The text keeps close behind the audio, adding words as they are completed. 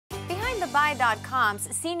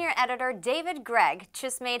OnTheBuy.com's senior editor David Gregg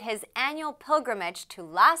just made his annual pilgrimage to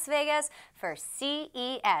Las Vegas for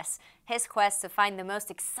CES. His quest to find the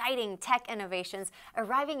most exciting tech innovations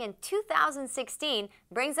arriving in 2016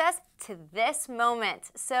 brings us to this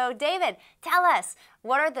moment. So David, tell us,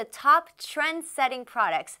 what are the top trend-setting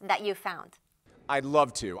products that you found? I'd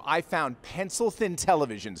love to. I found pencil-thin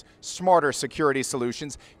televisions, smarter security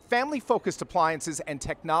solutions, family-focused appliances, and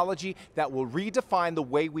technology that will redefine the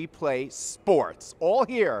way we play sports, all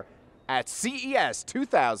here at CES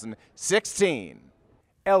 2016.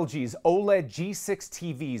 LG's OLED G6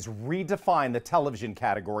 TVs redefine the television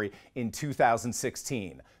category in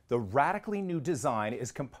 2016. The radically new design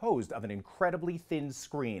is composed of an incredibly thin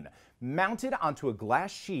screen, mounted onto a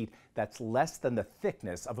glass sheet that's less than the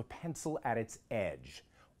thickness of a pencil at its edge.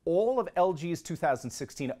 All of LG's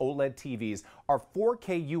 2016 OLED TVs are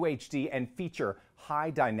 4K UHD and feature high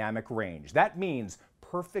dynamic range. That means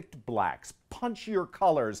perfect blacks, punchier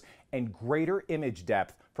colors, and greater image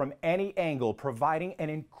depth from any angle, providing an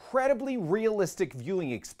incredibly realistic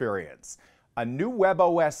viewing experience. A new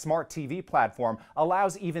WebOS smart TV platform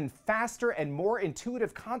allows even faster and more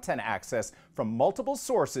intuitive content access from multiple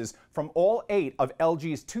sources from all 8 of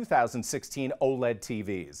LG's 2016 OLED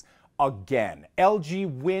TVs. Again,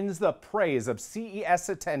 LG wins the praise of CES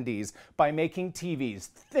attendees by making TVs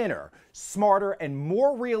thinner, smarter, and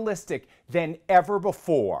more realistic than ever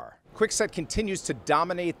before. QuickSet continues to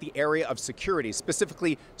dominate the area of security,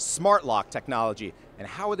 specifically smart lock technology. And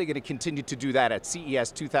how are they going to continue to do that at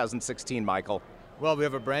CES 2016, Michael? Well, we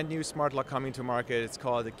have a brand new smart lock coming to market. It's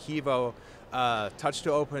called the Kivo Touch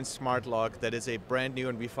to Open Smart Lock. That is a brand new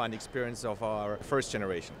and refined experience of our first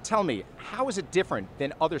generation. Tell me, how is it different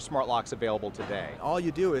than other smart locks available today? All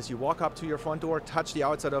you do is you walk up to your front door, touch the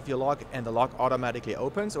outside of your lock, and the lock automatically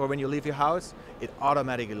opens. Or when you leave your house, it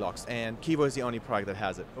automatically locks. And Kivo is the only product that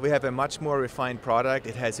has it. We have a much more refined product.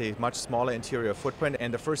 It has a much smaller interior footprint.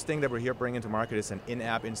 And the first thing that we're here bringing to market is an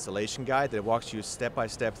in-app installation guide that walks you step by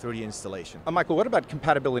step through the installation. Michael, what about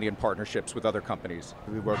compatibility and partnerships with other companies?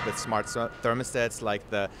 We work with smart thermostats like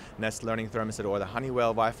the Nest Learning Thermostat or the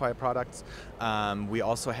Honeywell Wi-Fi products. We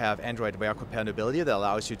also have Android Wear compatibility that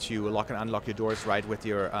allows you to lock and unlock your doors right with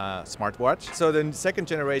your smartwatch. So the second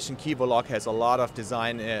generation Kivo lock has a lot of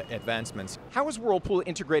design advancements. How is Whirlpool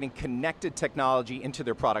integrating connected technology into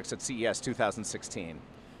their products at CES 2016?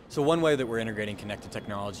 So one way that we're integrating connected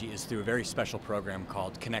technology is through a very special program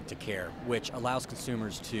called Connect to Care, which allows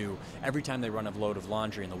consumers to, every time they run a load of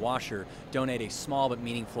laundry in the washer, donate a small but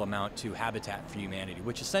meaningful amount to Habitat for Humanity,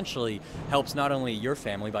 which essentially helps not only your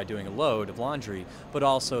family by doing a load of laundry, but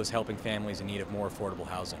also is helping families in need of more affordable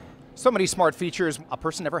housing. So many smart features, a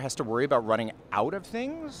person never has to worry about running out of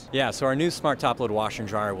things? Yeah, so our new smart top-load washer and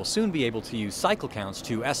dryer will soon be able to use cycle counts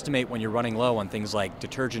to estimate when you're running low on things like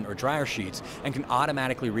detergent or dryer sheets and can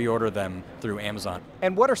automatically reorder them through Amazon.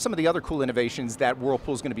 And what are some of the other cool innovations that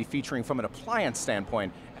Whirlpool is going to be featuring from an appliance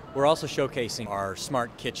standpoint? We're also showcasing our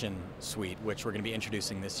smart kitchen suite, which we're going to be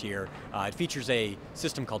introducing this year. It features a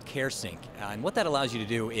system called CareSync, and what that allows you to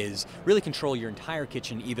do is really control your entire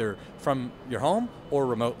kitchen either from your home or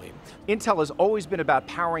remotely. Intel has always been about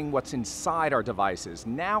powering what's inside our devices.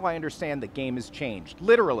 Now I understand the game has changed,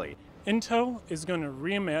 literally. Intel is going to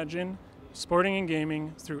reimagine sporting and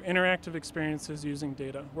gaming through interactive experiences using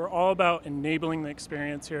data. We're all about enabling the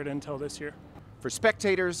experience here at Intel this year. For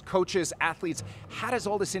spectators, coaches, athletes, how does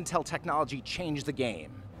all this Intel technology change the game?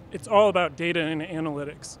 It's all about data and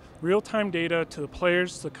analytics. Real-time data to the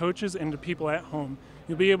players, the coaches, and to people at home.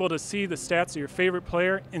 You'll be able to see the stats of your favorite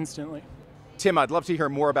player instantly. Tim, I'd love to hear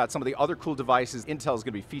more about some of the other cool devices Intel is going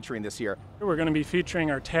to be featuring this year. We're going to be featuring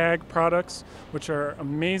our Tag products, which are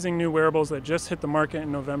amazing new wearables that just hit the market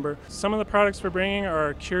in November. Some of the products we're bringing are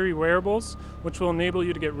our Curie wearables, which will enable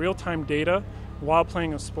you to get real-time data while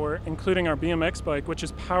playing a sport, including our BMX bike, which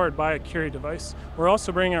is powered by a Curie device. We're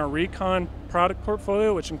also bringing our Recon product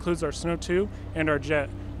portfolio, which includes our Snow 2 and our Jet.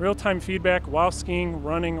 Real-time feedback while skiing,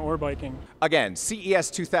 running, or biking. Again, CES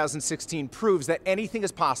 2016 proves that anything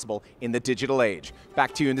is possible in the digital age.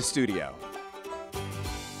 Back to you in the studio.